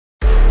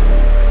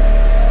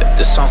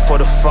This song for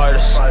the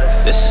fighters,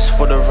 this is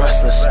for the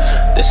wrestlers,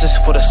 this is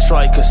for the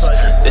strikers,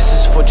 this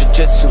is for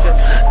jiu-jitsu,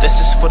 this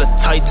is for the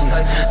titans,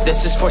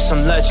 this is for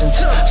some legends.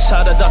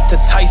 Shout out to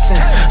Tyson,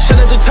 shout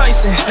out to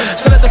Tyson,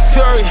 shout out to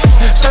Fury,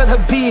 shout out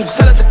to Habib,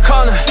 shout out to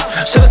Conor,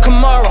 shout out to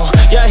Kamaru,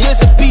 yeah here's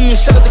a BEAUZ,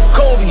 shout out to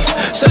Kobe,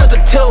 shout out to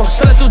Till,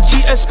 shout out to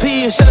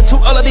GSP, shout out to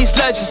all of these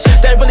legends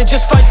that really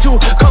just fight to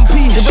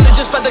compete, they really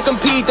just fight to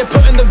compete, they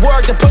put in the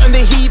work, they put in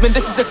the heat, man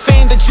this is a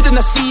thing that you did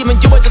not see, man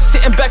you are just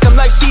sitting back, I'm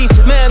like she's,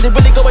 man they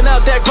really going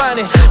out there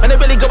grinding, and they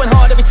really going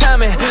hard every time,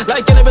 man,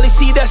 like I didn't really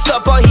see that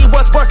stuff, but he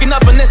was working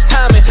up in this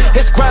time, man,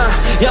 his grind,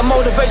 yeah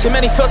motivation,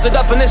 man he feels it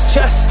up in his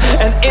chest,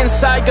 and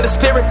inside got a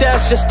spirit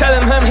that's just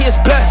telling him he is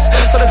blessed,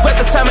 so they grab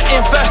the time and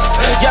invest,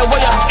 yeah while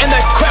you're in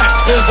that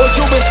craft, well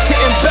you been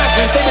sitting back,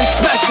 they been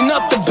smashing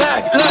up the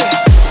back, like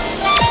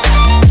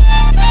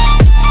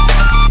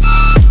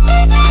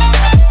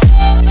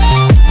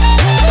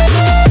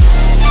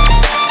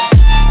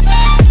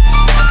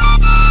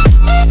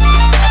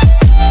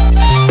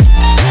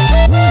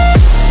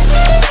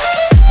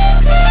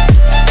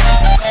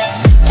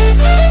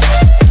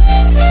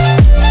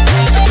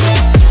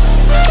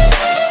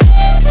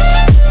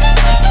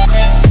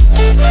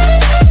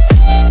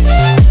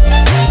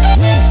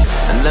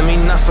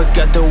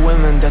forget the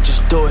women that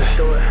just do it.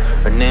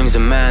 Her name's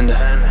Amanda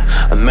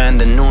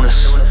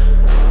Nunes.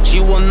 She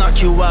will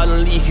knock you out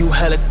and leave you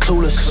hella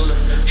clueless.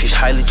 She's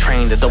highly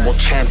trained, a double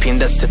champion,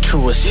 that's the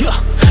truest. Yeah,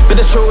 be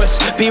the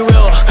truest, be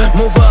real,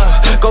 move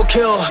up, go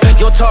kill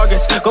your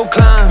targets, go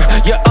climb,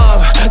 you're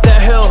up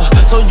that hill,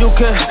 so you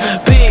can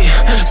be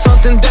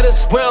something that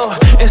is real,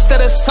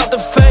 instead of something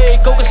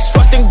fake. Go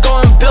construct and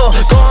go and build,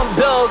 go and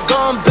build, go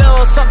and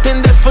build something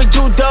that's for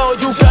you though.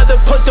 You gotta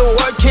put the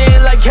work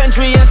in like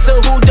Henry and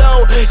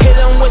Cejudo. Hit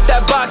them with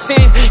that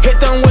boxing, hit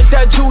them with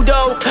that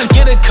judo.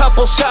 Get a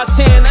couple shots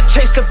in, I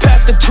chase the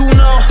path that you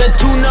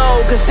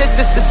know, cause this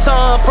is a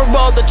song for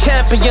all the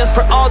champions,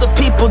 for all the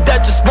people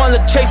that just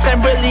wanna chase and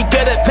really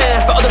get it,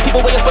 man. For all the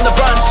people way up on the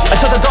run, I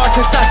chose the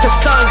darkness, not the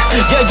sun.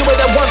 Yeah, you were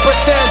that 1%,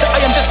 I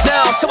am just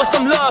now, show us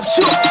some love,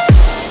 shoot.